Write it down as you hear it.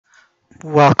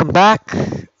Welcome back.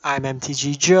 I'm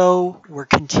MTG Joe. We're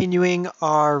continuing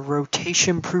our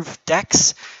rotation-proof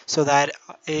decks. So that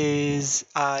is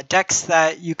decks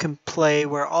that you can play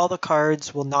where all the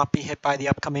cards will not be hit by the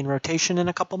upcoming rotation in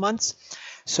a couple months.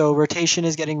 So rotation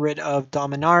is getting rid of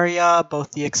Dominaria,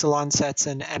 both the Ixalan sets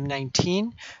and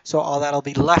M19. So all that'll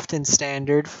be left in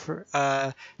standard for,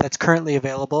 that's currently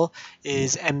available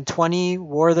is M20,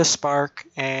 War of the Spark,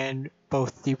 and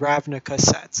both the Ravnica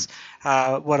sets.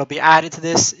 What'll be added to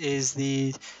this is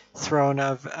the Throne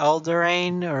of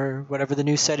Eldraine, or whatever the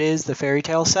new set is, the Fairy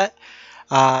Tale set.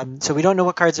 So we don't know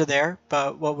what cards are there,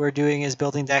 but what we're doing is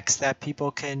building decks that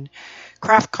people can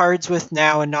craft cards with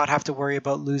now and not have to worry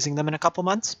about losing them in a couple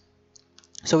months.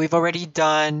 So we've already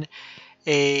done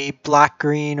a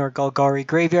black-green or Golgari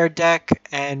graveyard deck,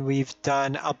 and we've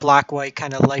done a black-white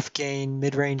kind of life gain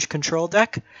mid-range control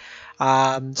deck.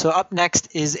 So up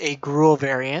next is a Gruul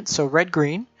variant, so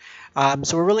red-green.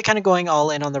 So we're really kind of going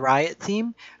all in on the Riot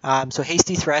theme. So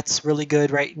hasty threats, really good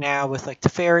right now with like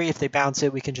Teferi. If they bounce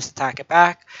it, we can just attack it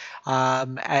back.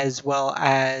 As well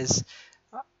as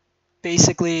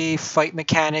basically fight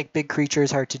mechanic, big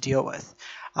creatures hard to deal with.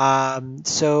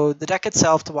 So the deck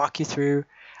itself, to walk you through,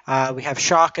 we have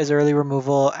Shock as early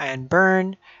removal and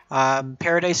Burn.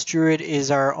 Paradise Druid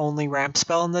is our only ramp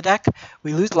spell in the deck.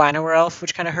 We lose Llanowar Elf,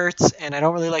 which kind of hurts, and I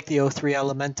don't really like the 0-3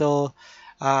 Elemental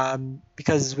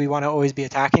because we want to always be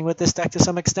attacking with this deck to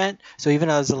some extent. So even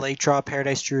as a late draw,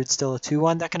 Paradise Druid is still a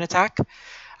 2-1 that can attack.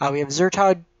 We have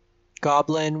Zhur-Taa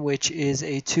Goblin, which is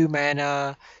a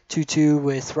 2-mana 2-2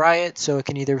 with Riot, so it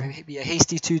can either be a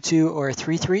hasty 2-2 or a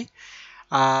 3-3.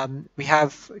 We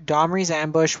have Domri's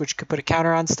Ambush, which could put a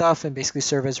counter on stuff and basically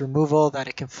serve as removal that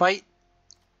it can fight.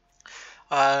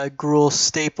 Gruul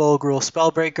Staple, Gruul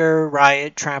Spellbreaker,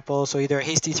 Riot, Trample, so either a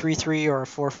hasty 3-3 or a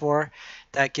 4-4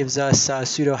 that gives us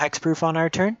pseudo hexproof on our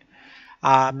turn.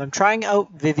 I'm trying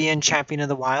out Vivien, Champion of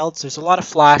the Wilds. There's a lot of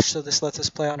flash, so this lets us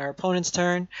play on our opponent's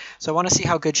turn. So I want to see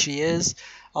how good she is.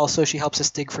 Also, she helps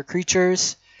us dig for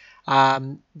creatures.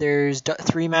 There's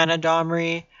 3-mana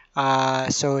Domri,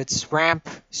 so it's ramp,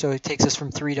 so it takes us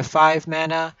from 3 to 5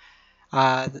 mana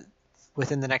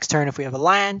within the next turn if we have a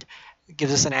land. It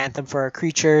gives us an anthem for our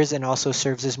creatures and also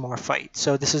serves as more fight.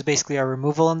 So this is basically our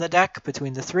removal in the deck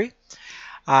between the three.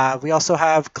 We also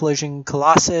have Collision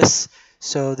Colossus,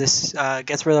 so this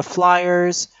gets rid of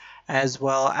flyers as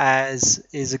well as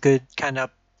is a good kind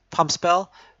of pump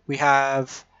spell. We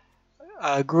have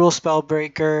Gruul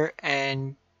Spellbreaker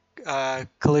and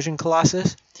Collision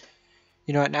Colossus.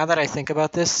 You know what, now that I think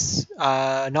about this,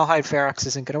 Nullhide Ferox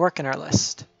isn't going to work in our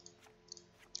list.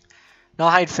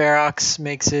 Nullhide Ferox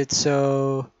makes it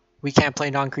so we can't play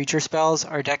non-creature spells.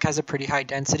 Our deck has a pretty high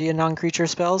density of non-creature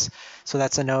spells, so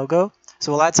that's a no-go.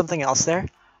 So we'll add something else there.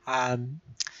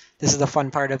 This is the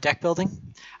fun part of deck building.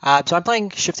 So I'm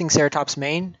playing Shifting Ceratops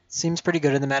main. Seems pretty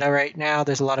good in the meta right now.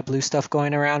 There's a lot of blue stuff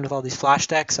going around with all these flash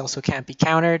decks. Also can't be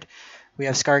countered. We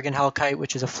have Skarrgan Hellkite,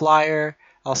 which is a flyer.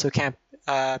 Also can't...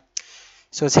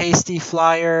 so it's hasty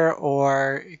flyer,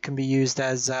 or it can be used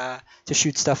as to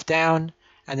shoot stuff down.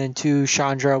 And then 2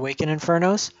 Chandra Awaken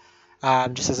Infernos.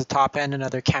 Just as a top end,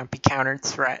 another can't be countered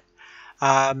threat.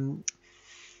 We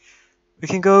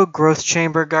can go Growth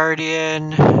Chamber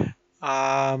Guardian.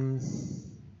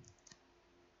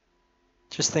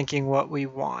 Just thinking what we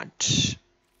want.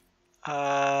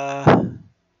 I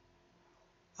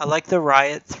like the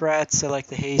Riot threats. I like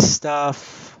the haste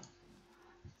stuff.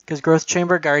 Because Growth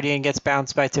Chamber Guardian gets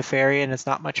bounced by Teferi and it's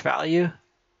not much value.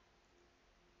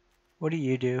 What do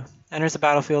you do? Enters the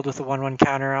battlefield with a 1/1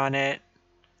 counter on it.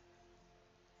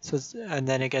 So, and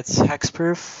then it gets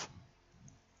hexproof.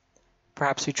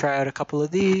 Perhaps we try out a couple of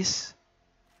these.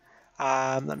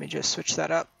 Let me just switch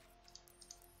that up.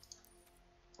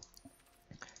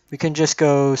 We can just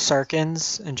go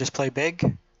Sarkans and just play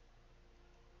big.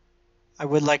 I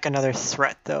would like another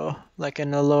threat though, like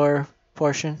in the lower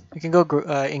portion. We can go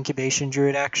Incubation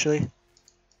Druid actually.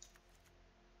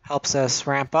 Helps us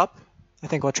ramp up. I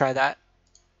think we'll try that.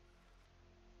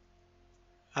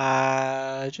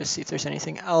 Just see if there's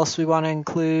anything else we want to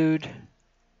include.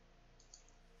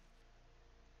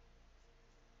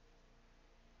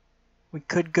 We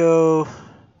could go,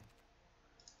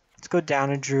 let's go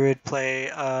down a Druid, play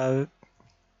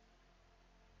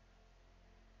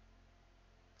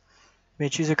may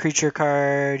choose a creature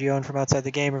card you own from outside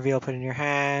the game, reveal, put in your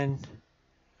hand.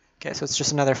 Okay, so it's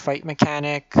just another fight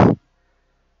mechanic.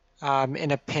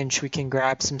 In a pinch, we can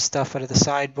grab some stuff out of the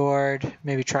sideboard,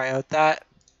 maybe try out that.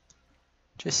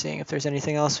 Just seeing if there's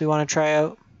anything else we want to try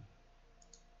out.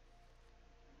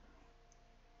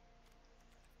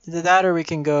 Either that or we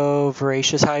can go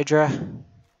Voracious Hydra.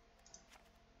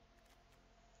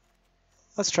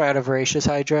 Let's try out a Voracious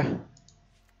Hydra.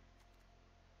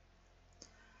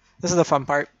 This is the fun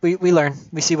part. We learn.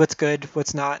 We see what's good,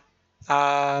 what's not.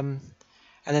 And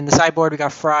then the sideboard, we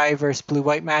got Fry versus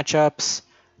blue-white matchups,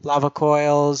 Lava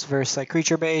Coils versus like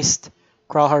creature-based,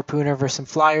 Kraul Harpooner versus some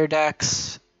flyer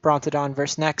decks, Brontodon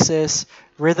versus Nexus.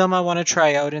 Rhythm I want to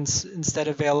try out instead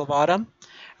of Veil of Autumn.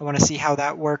 I want to see how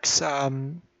that works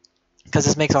because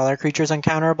this makes all our creatures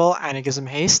uncounterable and it gives them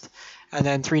haste. And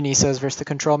then 3 Nissas versus the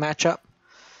control matchup.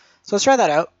 So let's try that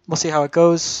out. We'll see how it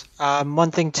goes.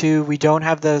 One thing too, we don't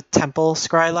have the Temple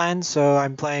Scry lands, so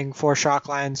I'm playing 4 Shock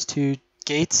lands, 2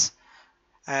 Gates,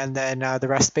 and then the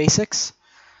rest basics.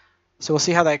 So we'll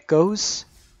see how that goes.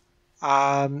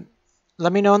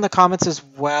 Let me know in the comments as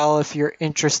well if you're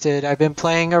interested. I've been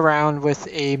playing around with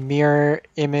a mirror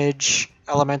image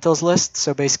elementals list.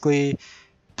 So basically,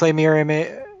 play mirror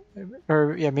image.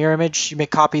 Mirror image. You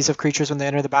make copies of creatures when they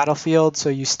enter the battlefield. So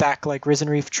you stack like Risen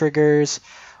Reef triggers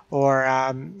or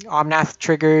Omnath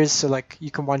triggers. So like you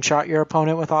can one-shot your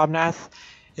opponent with Omnath.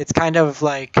 It's kind of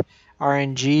like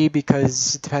RNG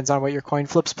because it depends on what your coin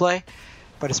flips play,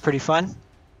 but it's pretty fun.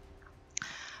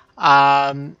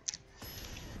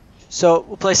 So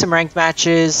we'll play some ranked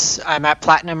matches. I'm at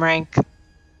Platinum rank.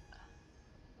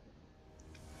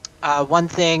 One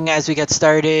thing as we get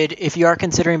started, if you are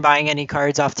considering buying any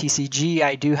cards off TCG,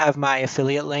 I do have my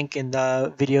affiliate link in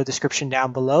the video description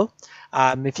down below.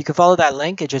 If you could follow that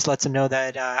link, it just lets them know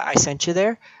that I sent you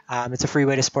there. It's a free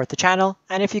way to support the channel.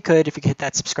 And if you could hit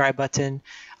that subscribe button,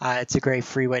 it's a great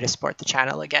free way to support the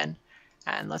channel again.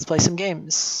 And let's play some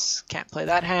games. Can't play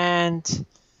that hand.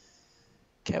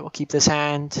 Okay, we'll keep this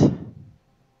hand.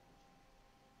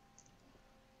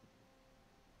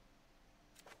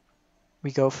 We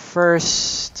go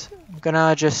first. I'm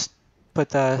gonna just put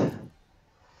the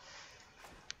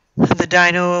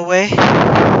dino away.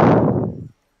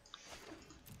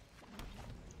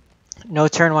 No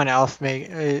turn 1 elf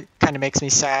it kind of makes me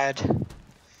sad.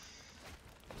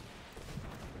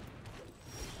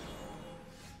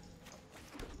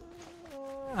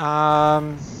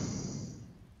 I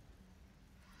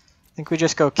think we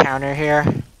just go counter here.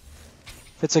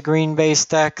 If it's a green-based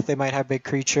deck, they might have big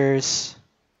creatures.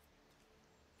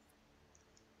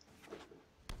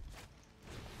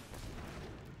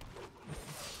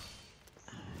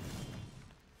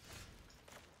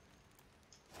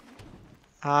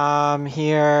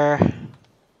 Here.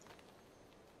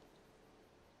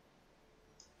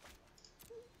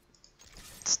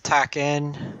 Let's tack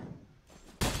in.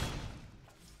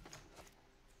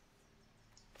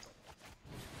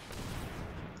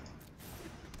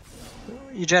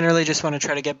 You generally just want to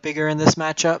try to get bigger in this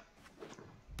matchup.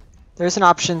 There's an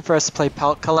option for us to play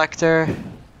Pelt Collector.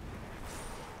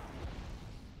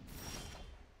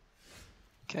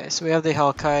 Okay, so we have the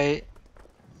Hellkite.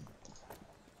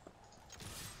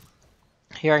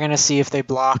 Here I'm going to see if they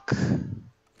block.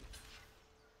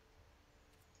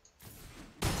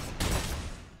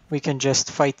 We can just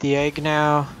fight the egg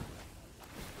now.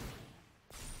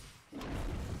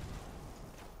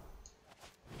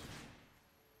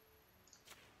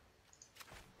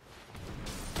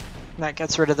 That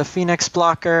gets rid of the Phoenix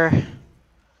blocker.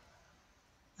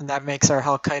 And that makes our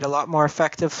Hellkite a lot more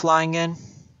effective flying in.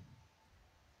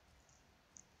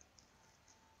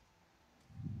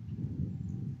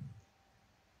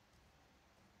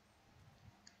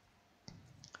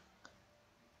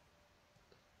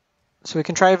 So we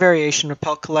can try a variation with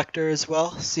Pelt Collector as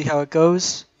well, see how it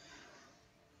goes.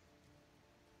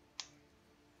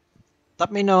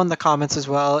 Let me know in the comments as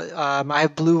well. I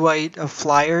have blue-white of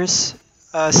Flyers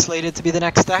slated to be the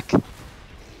next deck.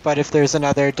 But if there's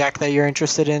another deck that you're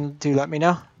interested in, do let me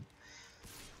know.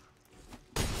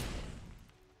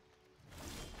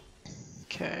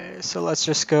 Okay, so let's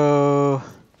just go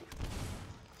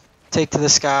Take to the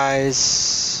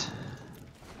Skies.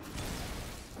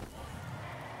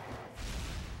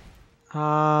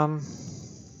 I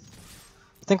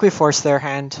think we force their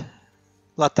hand.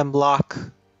 Let them block.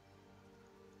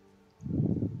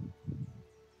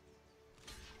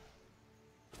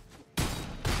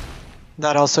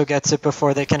 That also gets it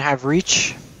before they can have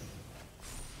reach.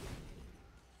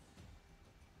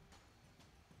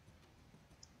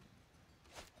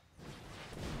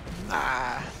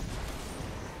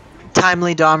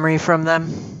 Timely Domri from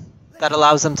them. That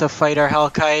allows them to fight our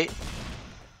Hellkite.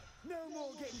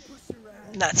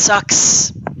 That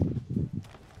sucks.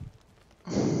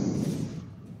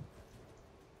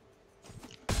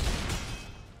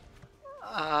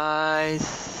 I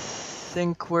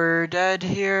think we're dead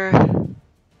here.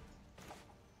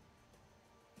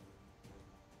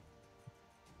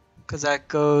 Because that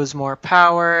goes more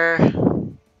power.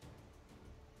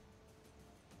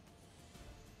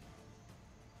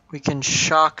 We can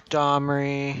shock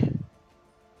Domri.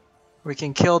 We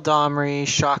can kill Domri,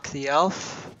 shock the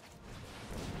elf.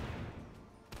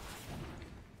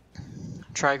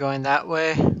 Try going that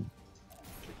way.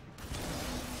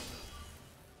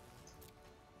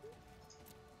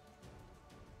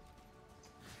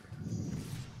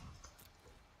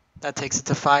 That takes it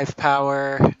to 5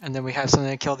 power, and then we have something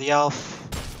to kill the elf.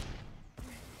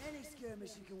 Any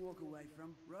skirmish you can walk away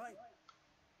from, right?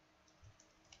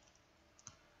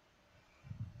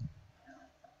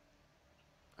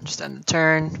 Just end the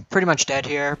turn. Pretty much dead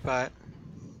here, but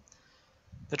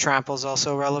the trample is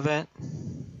also relevant.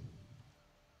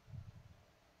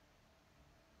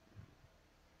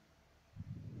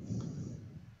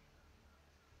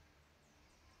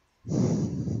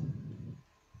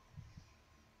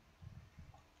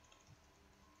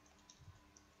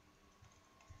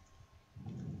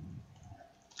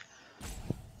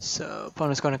 So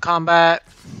opponent's going to combat.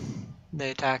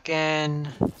 They attack in.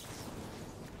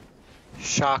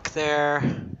 Shock there.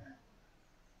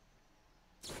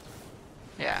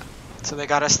 Yeah, so they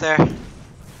got us there.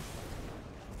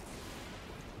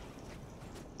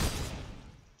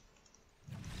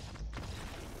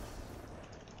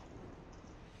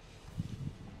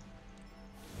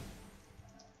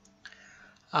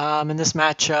 In this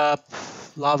matchup,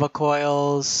 lava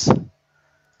coils,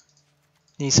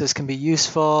 Nissa's can be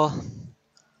useful.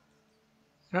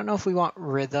 I don't know if we want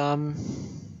rhythm.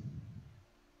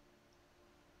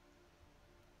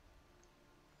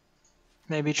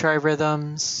 Maybe try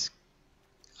rhythms.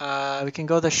 We can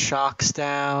go the shocks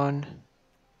down.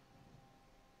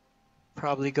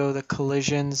 Probably go the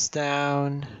collisions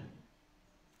down.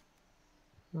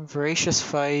 Voracious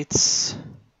fights.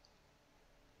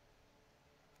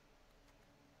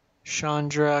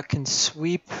 Chandra can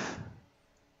sweep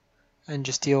and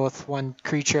just deal with one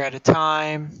creature at a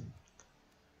time.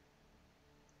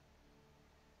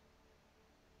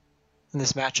 And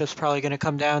this matchup's probably going to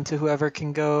come down to whoever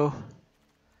can go.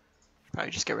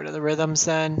 Probably just get rid of the rhythms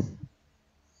then.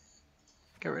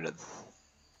 Get rid of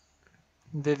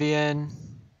Vivien.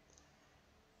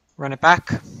 Run it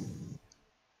back.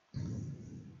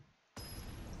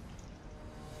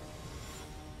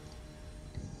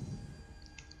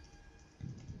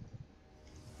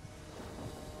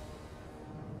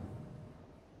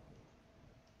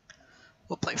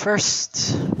 We'll play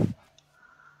first.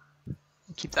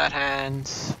 Keep that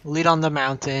hand. Lead on the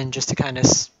mountain just to kind of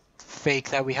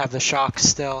fake that we have the shock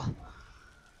still.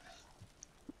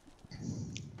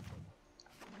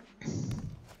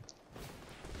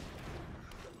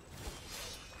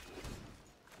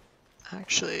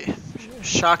 Actually,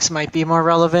 shocks might be more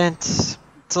relevant.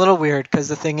 It's a little weird because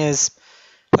the thing is,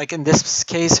 like in this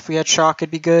case, if we had shock,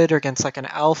 it'd be good, or against like an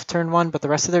elf turn 1, but the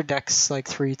rest of their decks like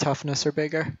 3 toughness or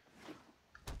bigger.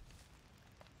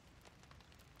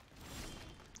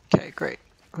 Okay, great.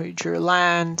 We drew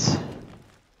land.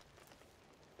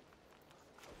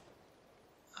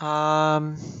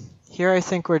 Here I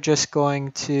think we're just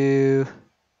going to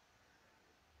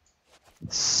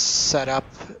set up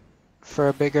for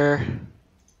a bigger,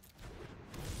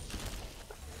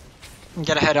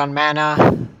 get ahead on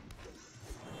mana,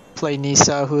 play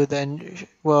Nissa, who then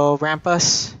will ramp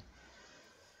us.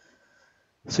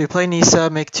 So we play Nissa,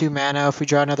 make 2 mana. If we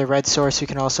draw another red source, we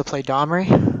can also play Domri.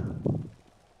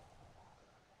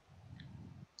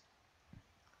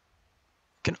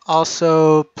 Can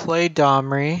also play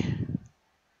Domri,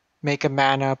 make a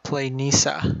mana, play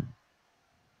Nissa.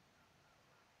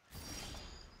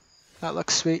 That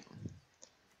looks sweet.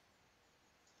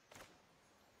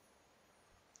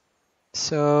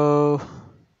 So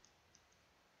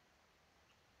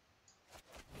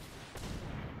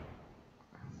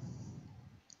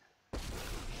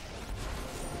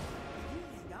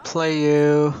play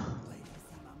you.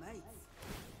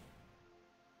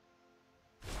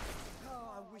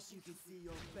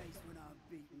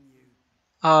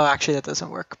 Oh, actually that doesn't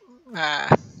work.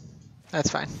 That's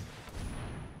fine.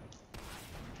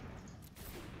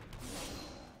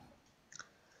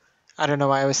 I don't know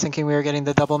why I was thinking we were getting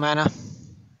the double mana.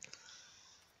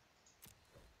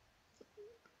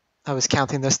 I was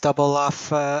counting this double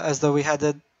off as though we had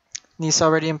the Nissa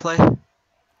already in play.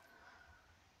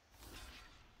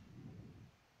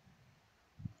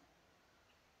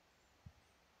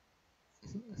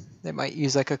 They might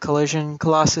use like a collision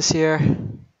Colossus here.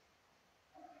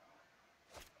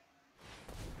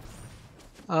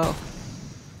 Oh.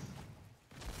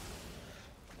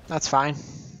 That's fine.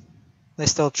 They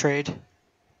still trade.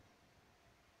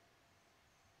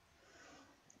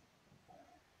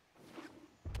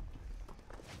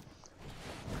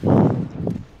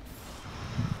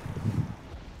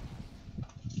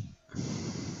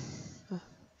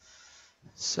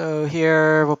 So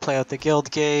here we'll play out the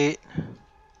Guildgate.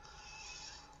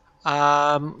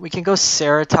 We can go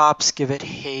Ceratops, give it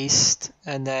haste,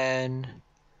 and then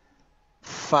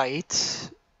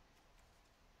fight.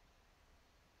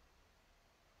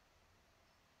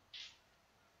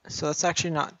 So that's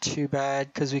actually not too bad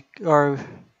because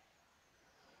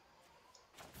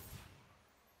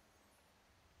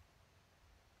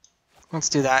let's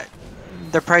do that.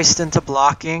 They're priced into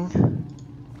blocking.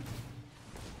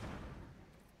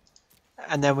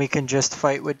 And then we can just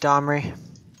fight with Domri.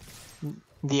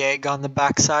 The egg on the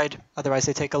backside. Otherwise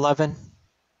they take 11.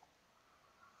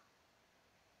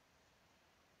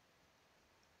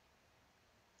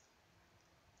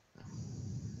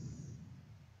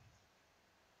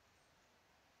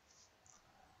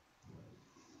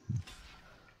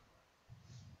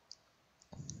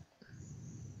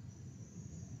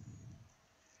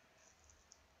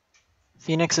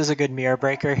 Phoenix is a good mirror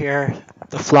breaker here.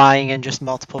 The flying in just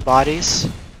multiple bodies.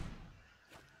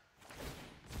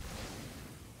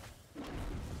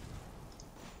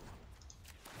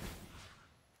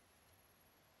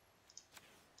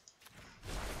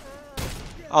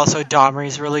 Also,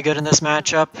 Domri's really good in this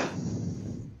matchup.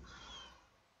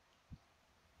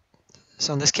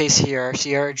 So in this case here,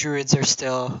 Sierra Druids are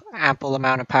still ample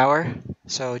amount of power.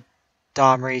 So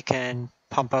Domri can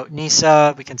pump out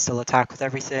Nissa, we can still attack with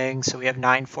everything. So we have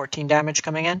 9-14 damage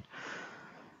coming in.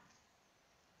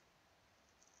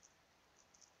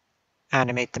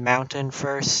 Animate the mountain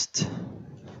first.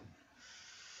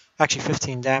 Actually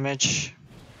 15 damage.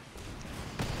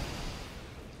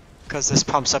 Because this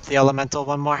pumps up the elemental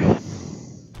one more.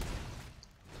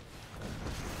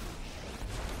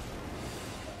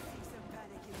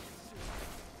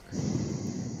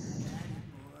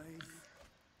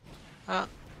 Oh,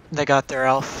 they got their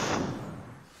elf.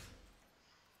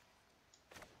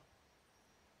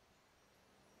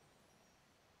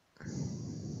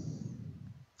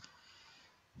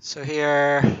 So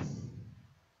here... I've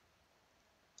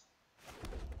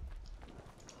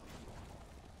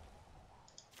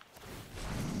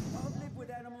lived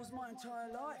with animals my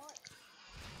entire life.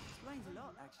 Explains a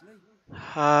lot, actually.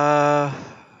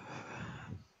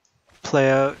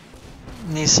 Play out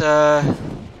Nissa.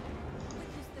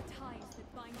 Witness the ties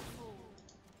that bind all.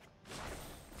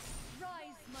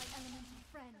 Rise, my elemental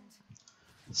friend.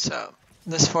 So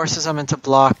this forces them into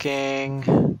blocking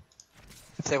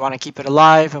if they want to keep it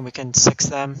alive, and we can 6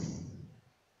 them.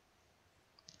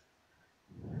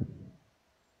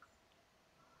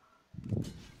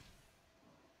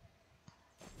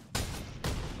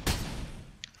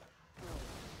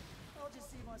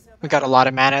 We got a lot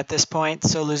of mana at this point,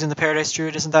 so losing the Paradise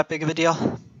Druid isn't that big of a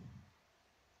deal.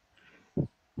 I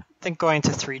think going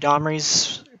to 3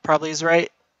 Domris probably is right.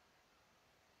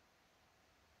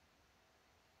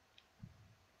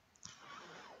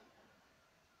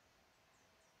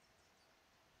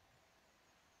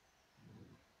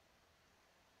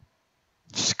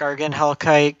 Skarrgan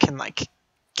Hellkite can like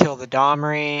kill the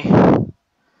Domri,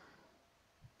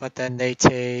 but then they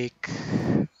take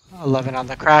 11 on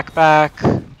the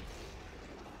crackback.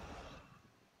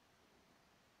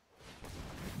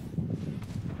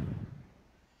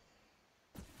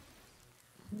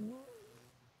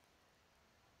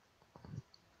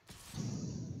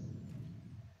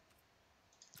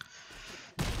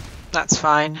 That's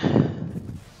fine. All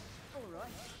right. I'll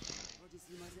just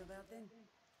see myself out then.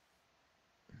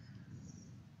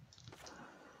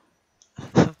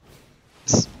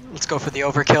 Let's go for the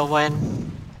overkill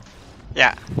win.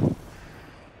 Yeah.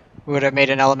 We would have made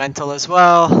an elemental as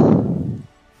well.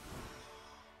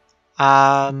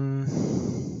 I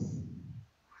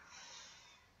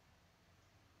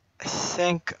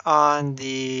think on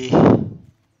the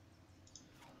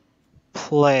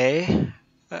play,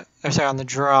 on the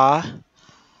draw,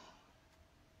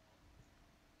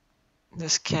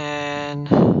 this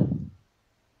can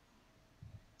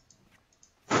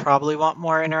probably want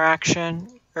more interaction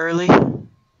early.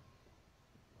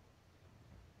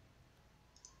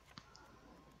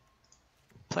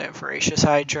 Play a Voracious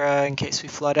Hydra in case we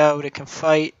flood out, it can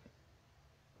fight.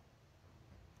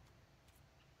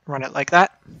 Run it like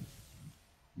that.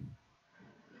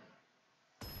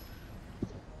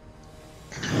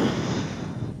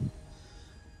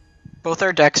 Both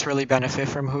our decks really benefit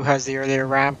from who has the earlier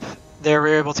ramp. They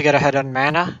were able to get ahead on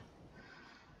mana.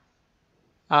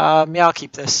 Yeah, I'll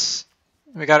keep this.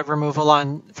 We got a removal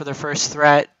on for the first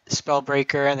threat,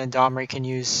 Spellbreaker, and then Domri can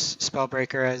use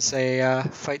Spellbreaker as a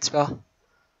fight spell.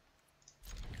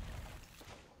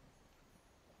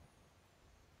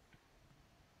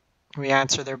 We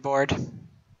answer their board.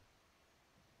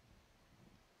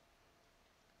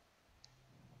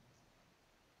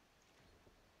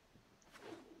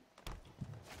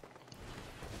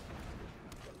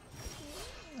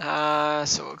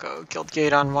 So we'll go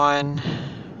Guildgate on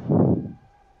 1.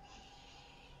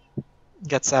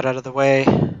 Gets that out of the way.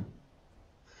 Would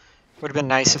have been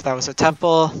nice if that was a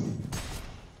temple.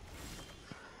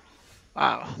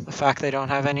 Wow, the fact they don't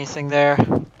have anything there.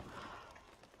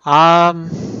 I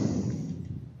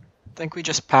think we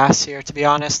just pass here, to be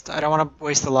honest. I don't want to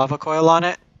waste the lava coil on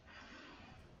it.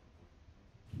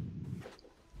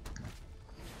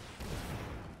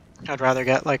 I'd rather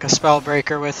get like a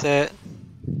Spellbreaker with it.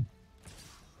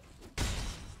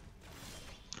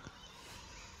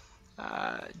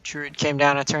 Druid came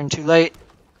down a turn too late.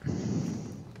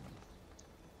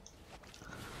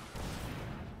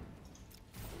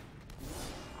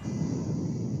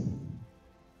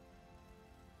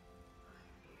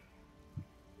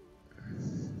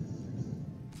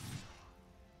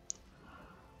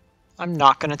 I'm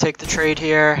not going to take the trade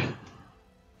here.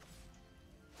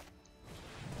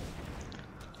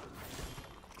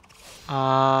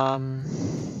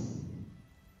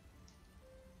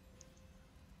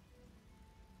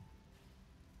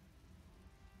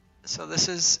 So this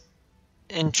is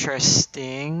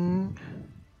interesting.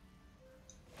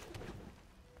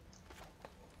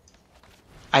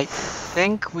 I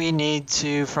think we need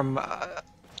to, from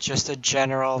just a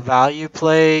general value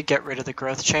play, get rid of the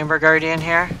Growth Chamber Guardian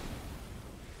here.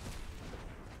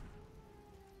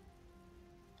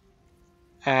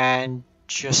 And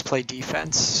just play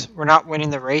defense. We're not winning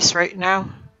the race right now,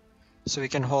 so we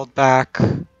can hold back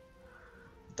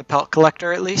the Pelt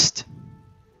Collector at least.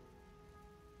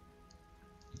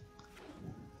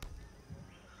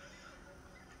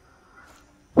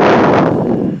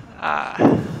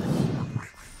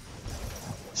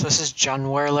 So this is Jun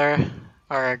Whirler,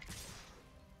 or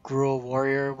Gruul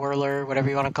Warrior Whirler, whatever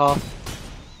you want to call it.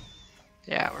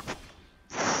 Yeah, we're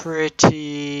pretty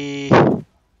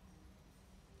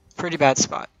bad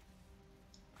spot.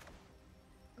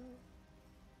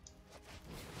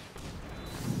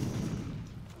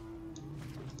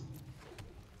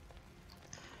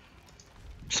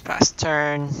 Just pass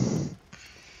turn.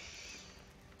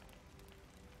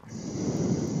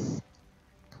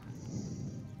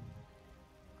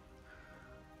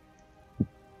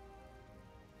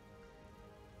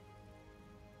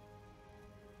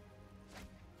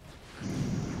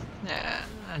 Yeah,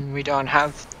 and we don't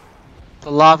have the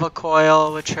lava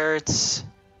coil, which hurts.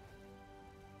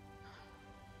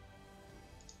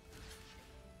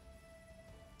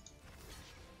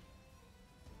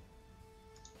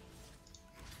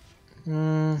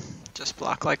 Just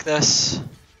block like this.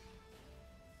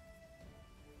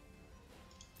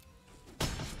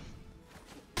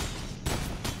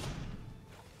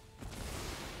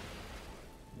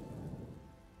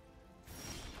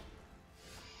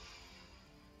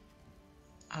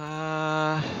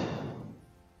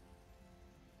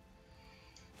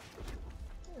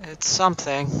 It's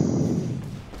something. I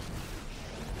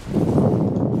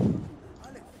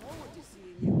look forward to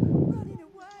seeing you running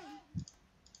away.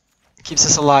 Keeps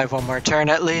us alive one more turn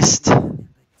at least.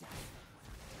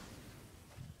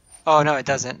 Oh no, it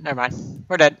doesn't. Never mind.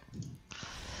 We're dead.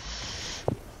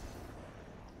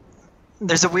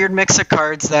 There's a weird mix of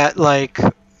cards that like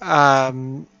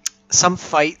some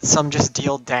fight, some just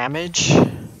deal damage.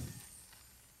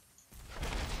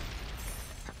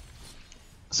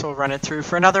 So we'll run it through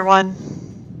for another one.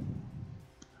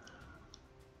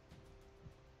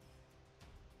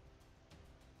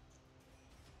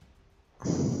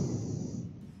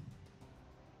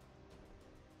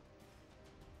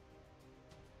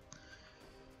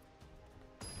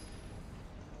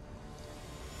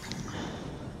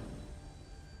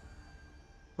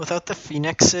 Without the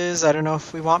Phoenixes, I don't know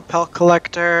if we want Pelt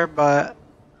Collector, but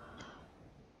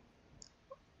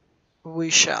we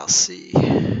shall see.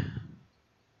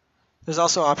 There's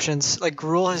also options, like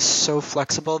Gruul is so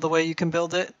flexible the way you can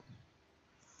build it.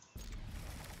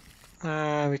 We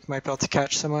might be able to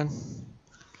catch someone.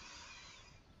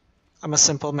 I'm a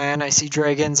simple man, I see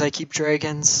dragons, I keep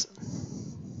dragons.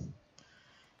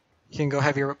 You can go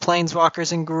heavier with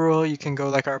Planeswalkers in Gruul, you can go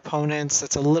like our opponents,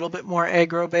 that's a little bit more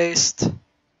aggro based. You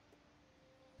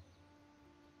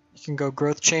can go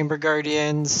Growth Chamber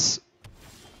Guardians.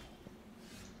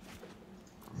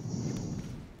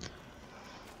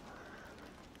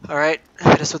 Alright,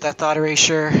 hit us with that Thought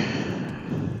Erasure.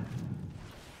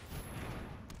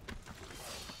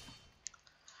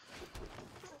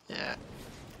 Yeah.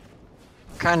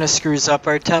 Kinda screws up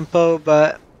our tempo,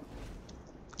 but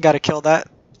gotta kill that.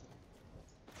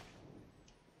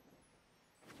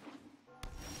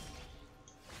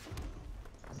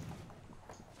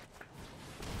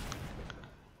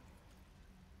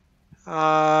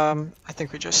 I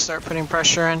think we just start putting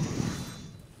pressure in.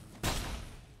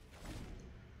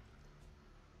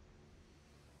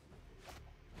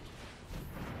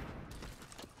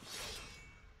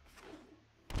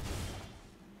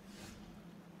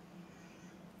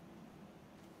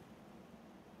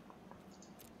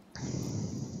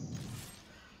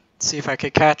 see if I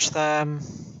could catch them.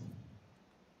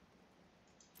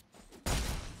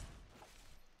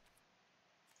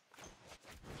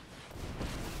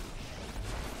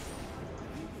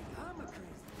 I'm a crazy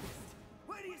beast.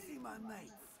 Where do you see my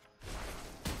mates?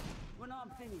 When I'm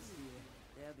finished here,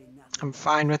 there'll be nothing. I'm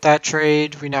fine with that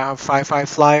trade. We now have 5/5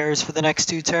 flyers for the next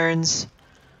 2 turns.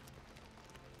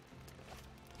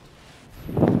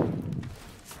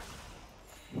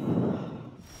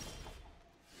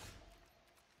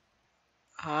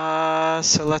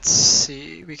 So let's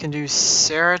see. We can do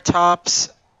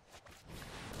Ceratops.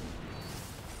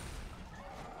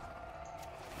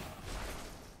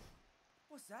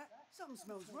 What's that? Something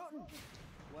smells rotten.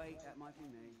 Wait, that might be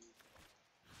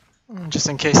me. Just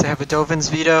in case they have a Dovin's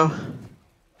Veto.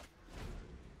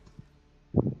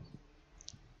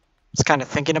 Was kind of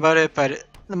thinking about it, but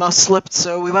the mouse slipped,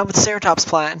 so we went with Ceratops'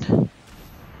 plan.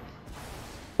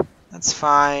 That's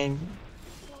fine.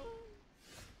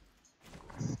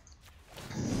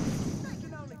 They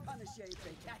can only punish you if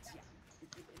they catch you.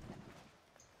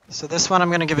 So this one I'm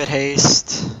going to give it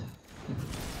haste.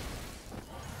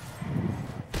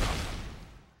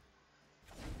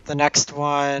 The next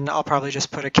one, I'll probably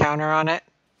just put a counter on it.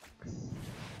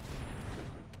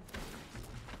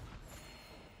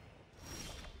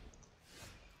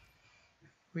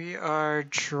 We are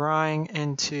drawing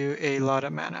into a lot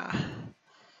of mana.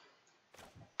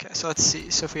 Okay, so let's see.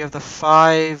 So if we have the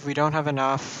 5, we don't have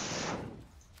enough.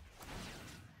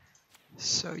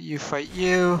 So you fight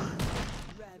you.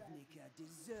 Ravnica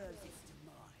deserves its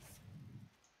demise.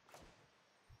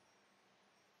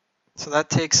 So that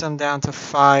takes them down to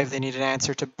 5. They need an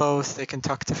answer to both. They can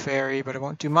tuck to Fairy, but it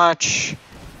won't do much.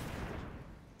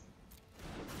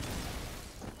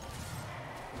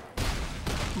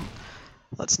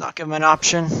 Let's not give them an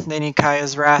option. They need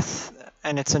Kaya's Wrath,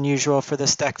 and it's unusual for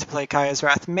this deck to play Kaya's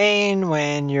Wrath main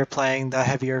when you're playing the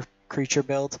heavier creature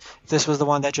build. If this was the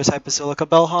one that just had Basilica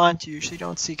Bellhaunt, you usually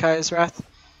don't see Kaya's Wrath.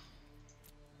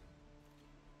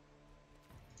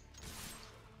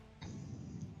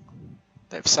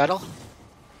 They have Settle.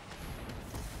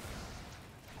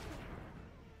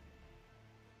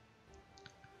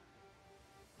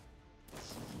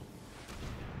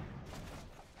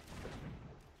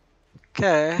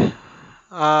 Okay.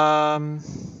 Oh, I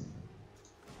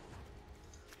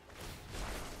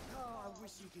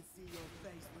wish you could see your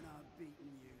face when I'm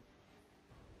beating you.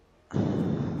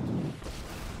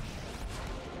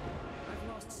 I've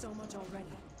lost so much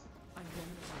already. I'm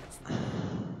going to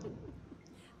lose.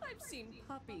 I've seen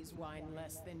puppies whine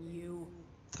less than you.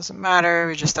 Doesn't matter,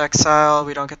 we just exile,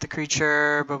 we don't get the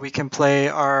creature, but we can play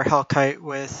our Hellkite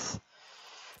with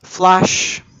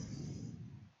Flash.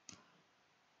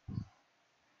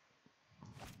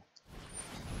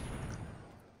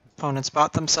 Opponents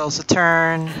bought themselves a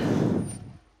turn.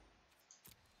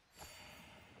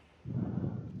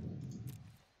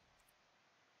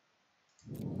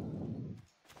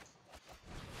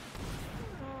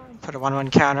 Put a 1/1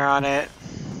 counter on it.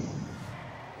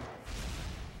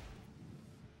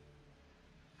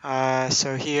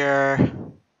 So here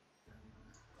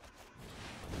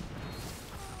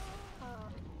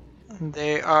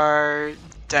they are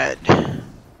dead.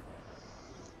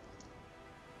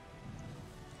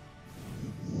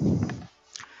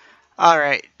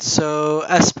 Alright, so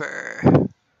Esper,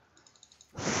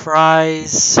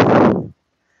 Fries,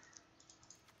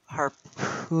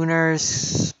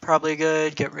 Harpooners, probably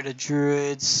good. Get rid of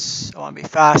Druids, I want to be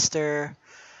faster.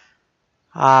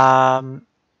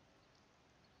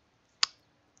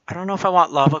 I don't know if I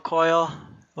want Lava Coil.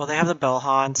 Well, they have the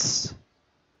Bellhaunts.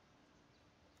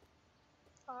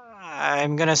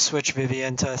 I'm going to switch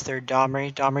Vivien to a 3rd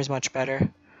Domri. Domri's much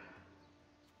better.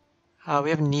 We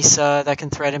have Nissa that can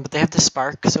threaten, but they have the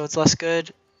Spark, so it's less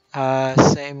good.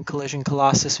 Same Collision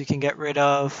Colossus we can get rid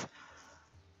of.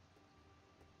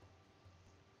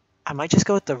 I might just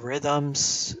go with the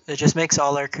Rhythms. It just makes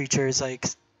all our creatures like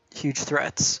huge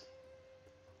threats.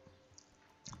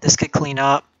 This could clean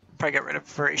up. Probably get rid of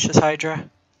Voracious Hydra.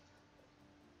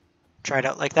 Try it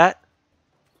out like that.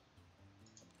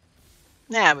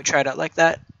 Nah, we tried out like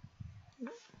that.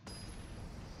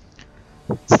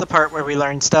 It's the part where we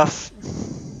learn stuff.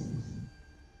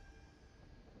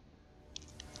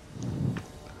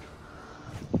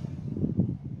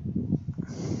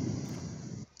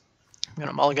 I'm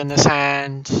gonna mulligan this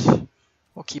hand.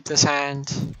 We'll keep this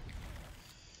hand.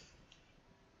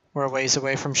 We're a ways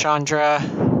away from Chandra.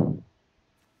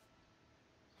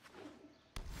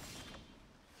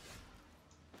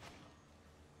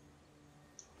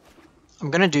 I'm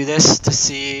gonna do this to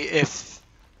see if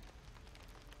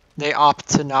they opt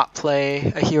to not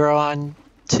play a hero on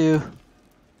 2.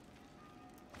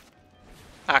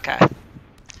 Okay.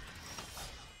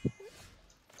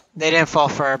 They didn't fall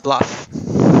for our bluff.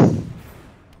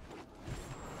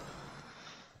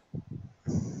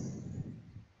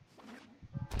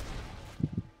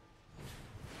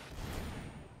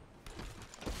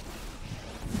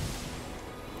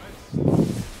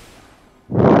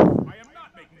 I am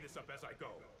not making this up as I go.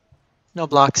 No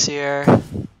blocks here.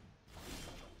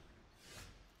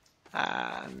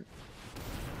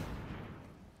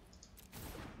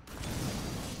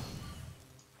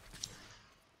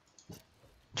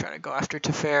 Try to go after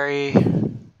Teferi.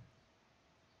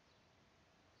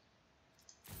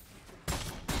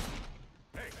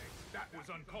 Hey, that was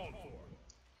uncalled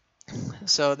for.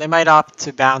 So they might opt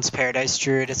to bounce Paradise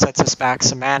Druid. It sets us back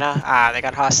some mana. Ah, they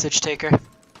got Hostage Taker.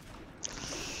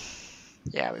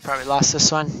 Yeah, we probably lost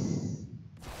this one.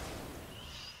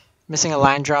 Missing a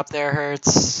line drop there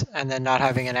hurts, and then not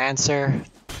having an answer.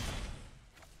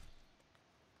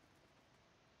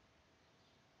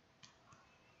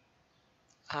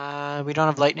 We don't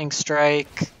have Lightning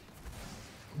Strike.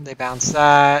 They bounce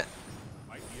that.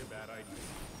 Might be a bad idea.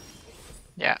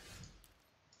 Yeah.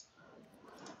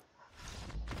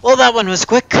 Well, that one was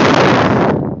quick.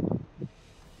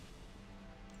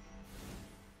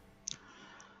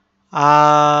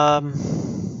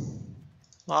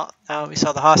 Well, now we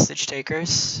saw the Hostage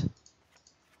Takers.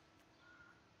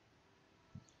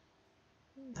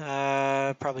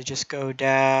 Probably just go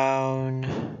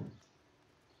down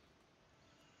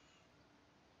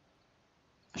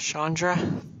Chandra.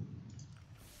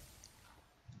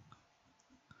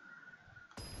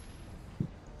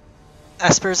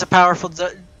 Esper is a powerful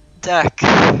deck.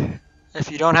 If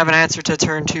you don't have an answer to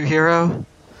turn 2 hero,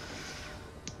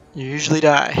 you usually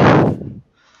die.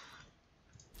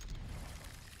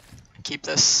 Keep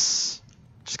this.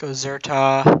 Just go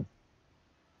Zhur-Taa. I'm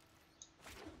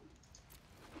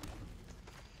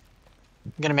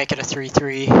gonna make it a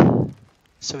 3/3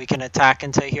 so we can attack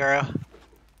into a hero.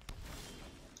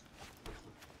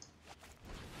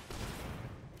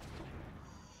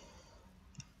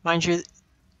 Mind you,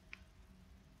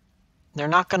 they're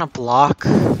not gonna block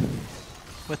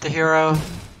with the hero.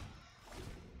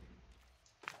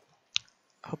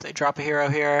 Hope they drop a hero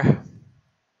here.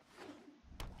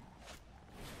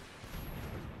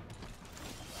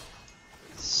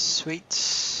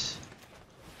 Sweet.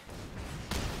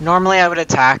 Normally I would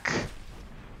attack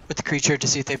with the creature to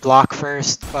see if they block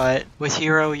first, but with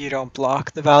hero you don't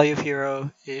block. The value of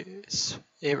hero is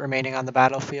it remaining on the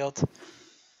battlefield.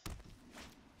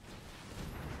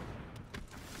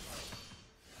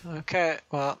 Okay,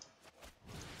 well,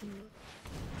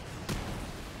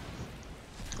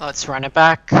 let's run it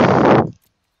back. I'd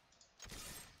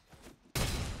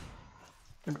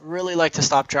really like to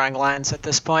stop drawing lands at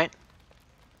this point.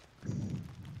 I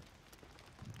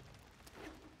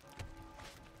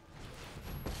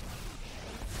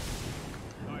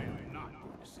am not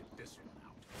going to sit this one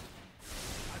out.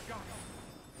 I've got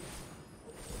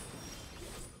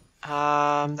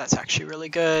it. That's actually really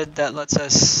good. That lets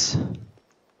us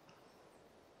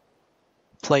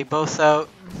play both out.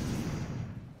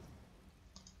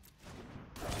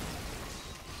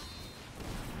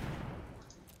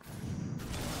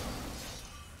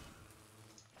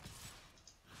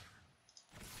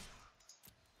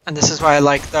 And this is why I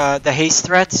like the haste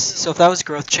threats. So if that was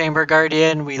Growth Chamber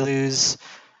Guardian, we lose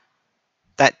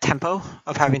that tempo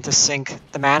of having to sink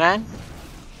the mana in.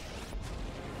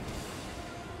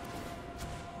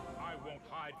 I won't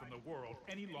hide from the world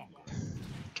any longer.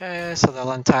 Okay, so they'll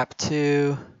untap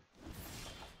 2.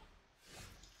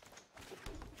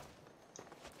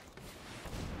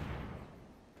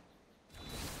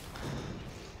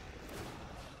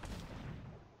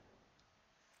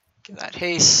 Give that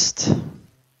haste.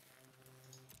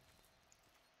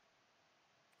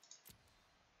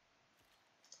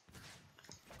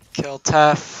 Kill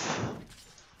Tef.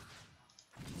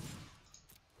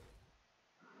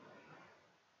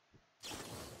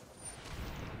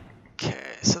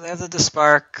 Okay, so they have the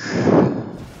Dispark.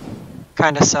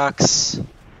 Kinda sucks.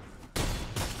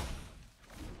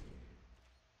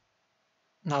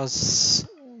 That was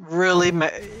really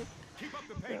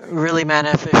really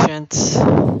mana efficient.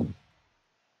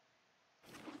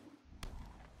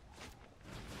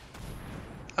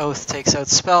 Oath takes out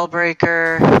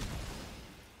Spellbreaker.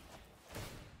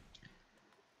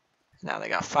 Now they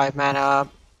got 5 mana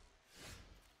up.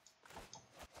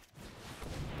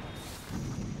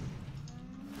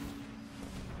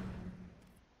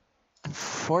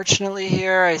 Unfortunately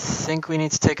here, I think we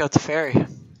need to take out the Teferi. I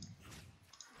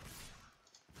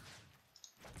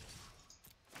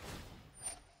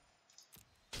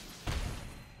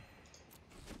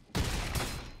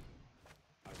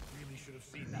really should have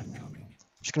seen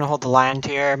Just gonna hold the land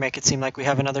here, make it seem like we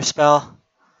have another spell.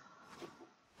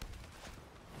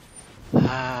 They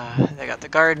got the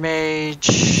Guard Mage.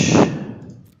 This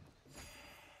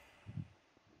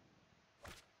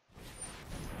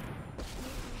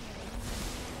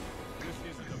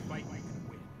isn't a fight we can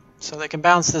win. So they can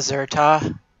bounce the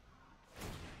Zhur-Taa.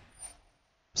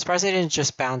 Surprised they didn't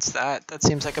just bounce that. That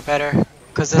seems like a better,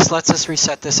 because this lets us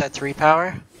reset this at 3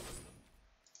 power.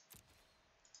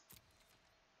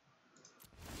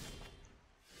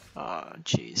 Oh,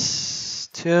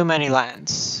 jeez. Too many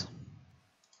lands.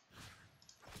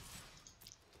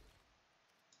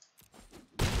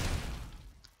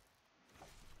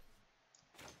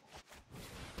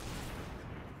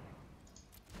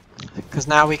 Because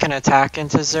now we can attack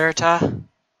into Zhur-Taa.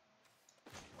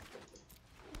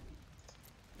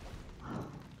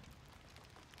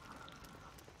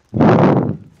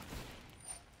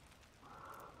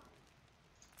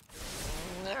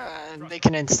 They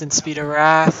can instant speed a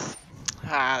Wrath.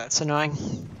 Ah, that's annoying.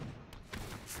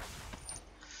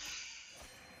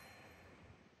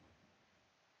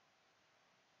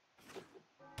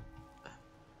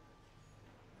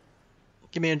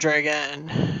 Give me a dragon.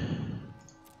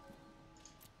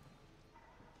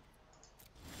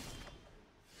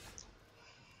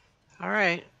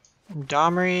 Alright.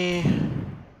 Domri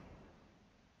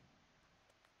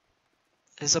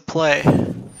is a play.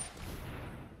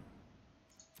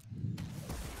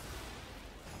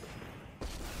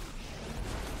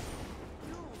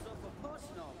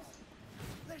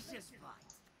 Let's just fight.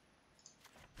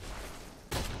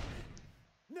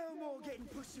 No more getting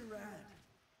pushed around.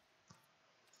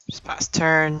 Just pass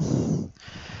turn.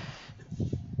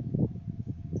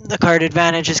 The card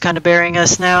advantage is kind of bearing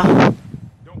us now.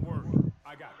 Don't worry,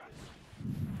 I got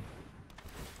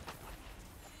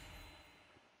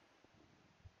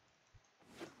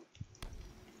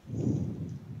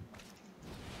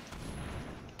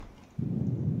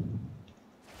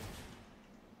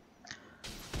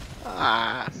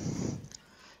this.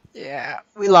 Yeah,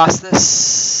 we lost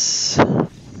this.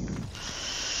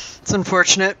 It's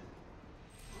unfortunate.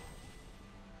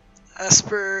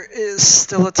 Esper is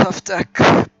still a tough deck,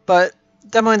 but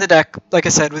demoing the deck, like I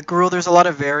said, with Gruul there's a lot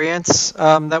of variants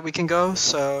that we can go,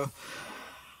 so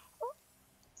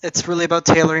it's really about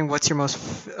tailoring what's your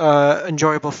most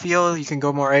enjoyable feel. You can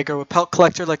go more aggro with Pelt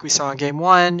Collector like we saw in Game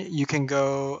 1. You can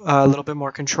go a little bit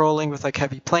more controlling with like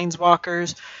heavy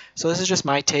Planeswalkers. So this is just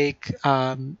my take.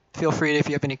 Feel free to, if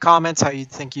you have any comments, how you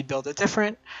think you'd build it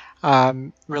different.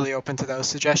 Really open to those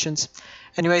suggestions.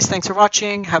 Anyways, thanks for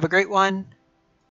watching. Have a great one.